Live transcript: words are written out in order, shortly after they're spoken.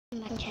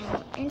My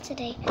channel, and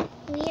today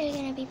we are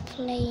gonna be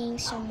playing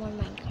some more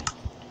Minecraft.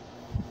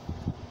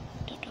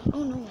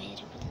 Oh no, I had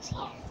to put this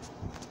here.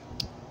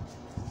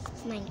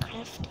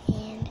 Minecraft,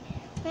 and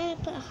we're gonna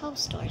put a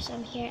house door. So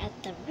I'm here at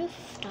the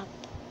rooftop.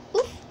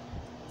 Oof!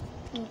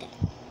 Okay.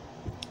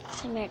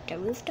 So I'm at the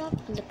rooftop.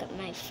 Look at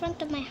my front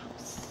of my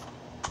house.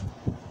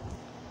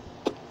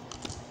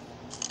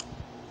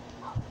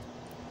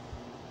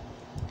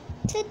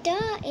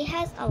 Ta-da! It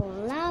has a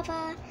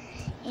lava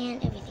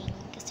and everything.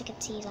 As you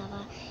can see,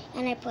 lava.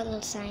 And I put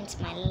little signs,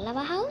 my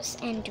lava house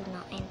and do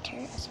not enter,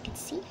 as you can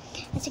see.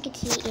 As you can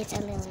see, it's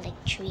a little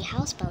like tree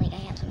house, but like I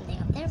have something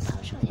up there, but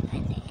I'll show you that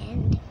in the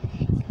end.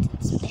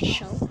 It's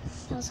special.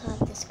 I also have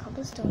this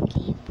cobblestone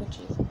cave, which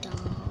is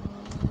done.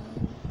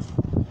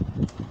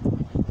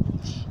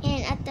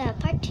 And at the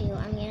part 2,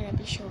 I'm gonna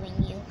be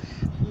showing you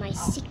my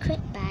secret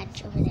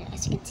badge over there.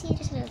 As you can see,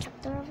 there's a little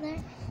trapdoor over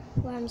there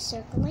where I'm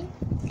circling.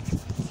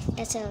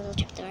 That's a little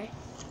trapdoor,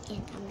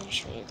 and I'm gonna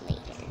show you later.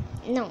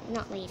 No,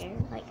 not later,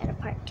 like at a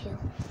part 2.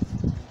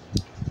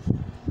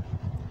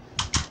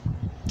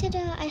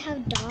 Ta-da! I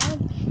have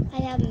dog, I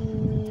have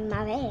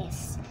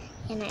Maves,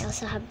 and I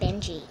also have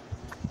Benji.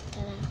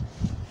 Ta-da!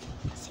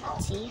 As you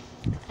can see,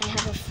 I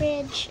have a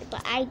fridge,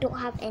 but I don't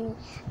have any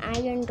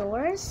iron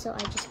doors, so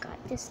I just got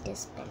this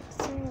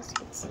dispenser, as you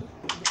can see.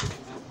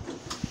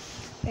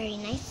 Very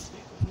nice.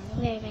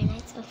 Very, very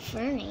nice. A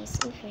furnace.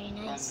 Oh, very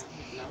nice.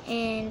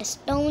 And a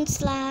stone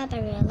slab.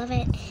 I really love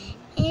it.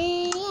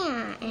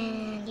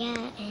 And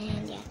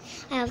yeah.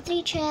 I have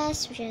 3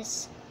 chests, which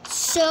is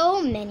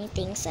so many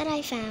things that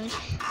I found.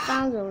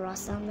 Found a raw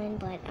salmon,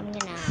 but I'm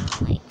gonna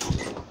like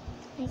say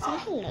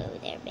hello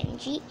there,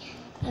 Benji.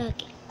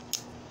 Okay.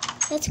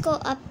 Let's go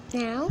up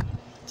now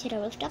to the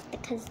rooftop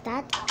because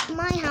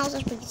my house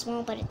is pretty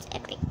small, but it's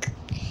epic.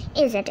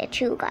 Isn't it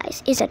true,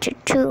 guys? Isn't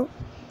it true?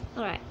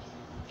 Alright.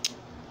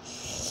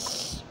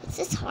 It's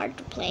just hard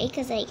to play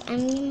because I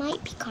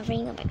might be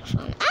covering the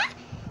microphone. Ah!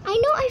 I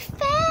know I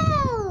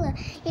fell!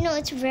 You know,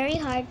 it's very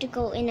hard to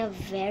go in a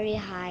very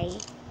high...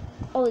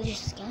 Oh, there's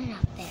just going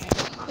up there.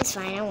 It's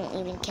fine, I won't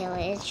even kill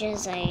it. It's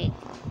just like,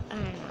 I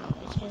don't know,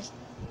 it's just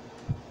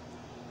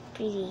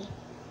pretty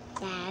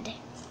bad.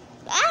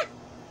 Ah!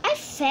 I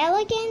fell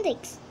again?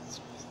 Like,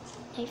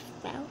 I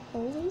fell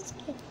always?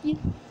 You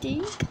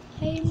think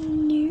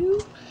I'm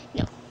new?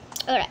 No.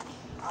 Alright.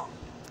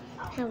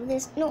 I have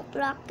this note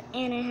block,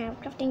 and I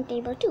have crafting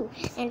table too,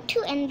 and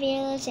 2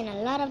 anvils and a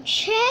lot of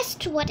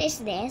chests. What is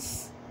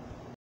this?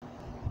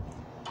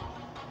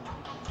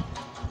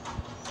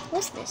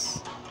 What's this?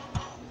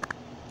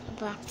 A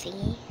black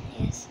thingy.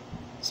 Yes,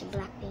 it's a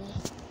black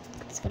thingy.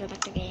 Let's go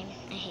back to game.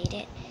 I hate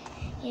it.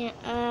 Yeah.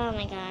 Oh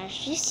my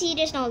gosh. You see,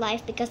 there's no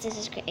life because this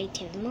is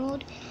creative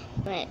mode.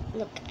 But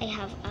look, I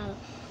have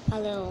a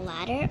little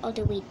ladder all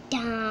the way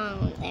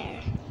down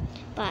there.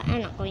 But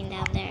I'm not going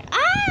down there.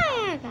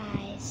 Ah,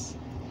 guys.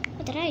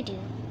 What did I do?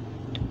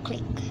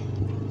 Click.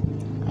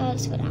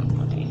 Let's go down.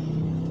 Okay.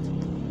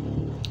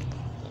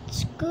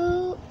 Let's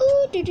go.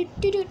 Ooh,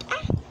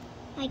 ah!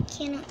 I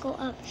cannot go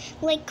up.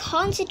 Like,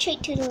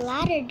 concentrate to the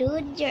ladder,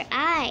 dude. Your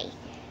eye.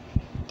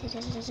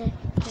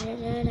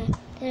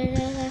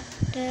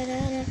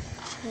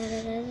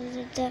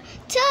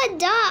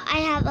 Ta-da! I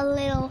have a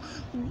little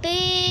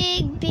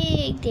big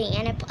thing,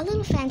 and I put a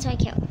little fan so I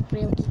can't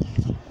really.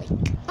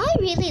 I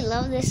really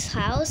love this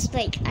house.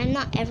 Like, I'm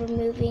not ever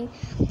moving.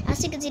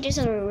 As you can see, there's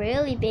a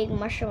really big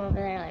mushroom over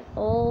there. Like,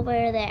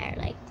 over there.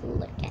 Like,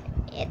 look at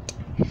it.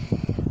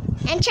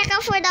 And check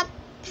out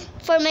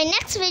for my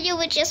next video,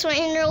 which is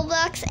in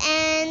Roblox,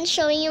 and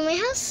showing you my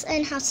house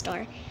and house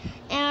tour.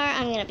 Or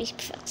I'm gonna be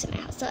fixing my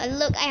house. So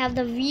look, I have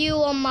the view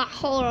of my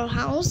whole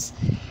house.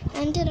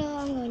 And ta-da,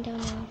 I'm going down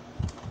now.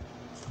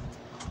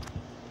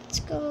 Let's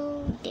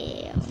go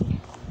down.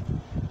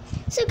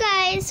 So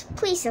guys,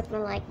 please hit the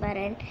like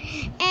button,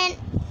 and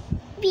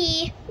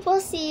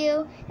we'll see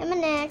you in my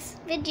next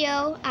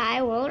video.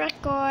 I will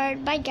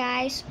record. Bye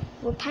guys.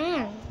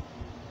 Whoopang.